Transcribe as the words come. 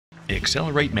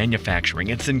Accelerate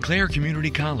Manufacturing at Sinclair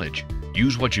Community College.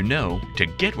 Use what you know to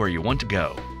get where you want to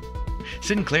go.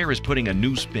 Sinclair is putting a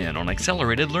new spin on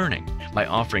accelerated learning by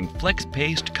offering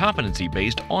flex-paced,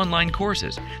 competency-based online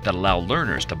courses that allow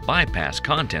learners to bypass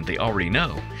content they already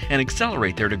know and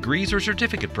accelerate their degrees or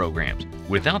certificate programs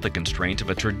without the constraints of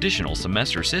a traditional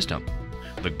semester system.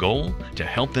 The goal? To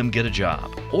help them get a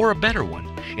job, or a better one,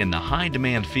 in the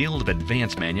high-demand field of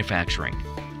advanced manufacturing.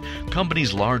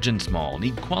 Companies large and small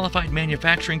need qualified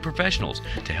manufacturing professionals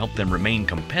to help them remain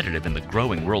competitive in the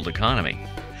growing world economy.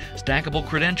 Stackable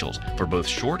credentials for both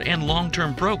short and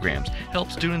long-term programs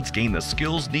help students gain the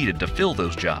skills needed to fill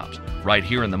those jobs right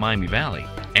here in the Miami Valley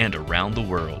and around the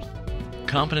world.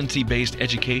 Competency-based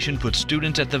education puts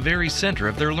students at the very center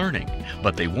of their learning,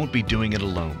 but they won't be doing it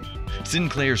alone.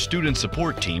 Sinclair's student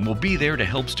support team will be there to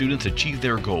help students achieve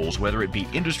their goals, whether it be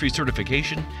industry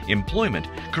certification, employment,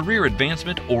 career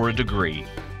advancement, or a degree.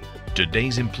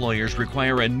 Today's employers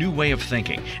require a new way of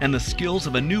thinking and the skills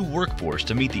of a new workforce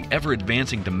to meet the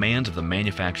ever-advancing demands of the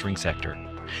manufacturing sector.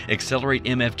 Accelerate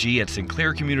MFG at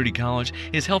Sinclair Community College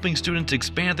is helping students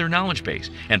expand their knowledge base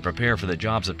and prepare for the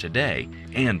jobs of today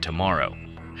and tomorrow.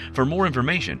 For more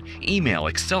information, email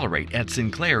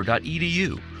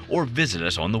accelerate@sinclair.edu or visit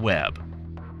us on the web.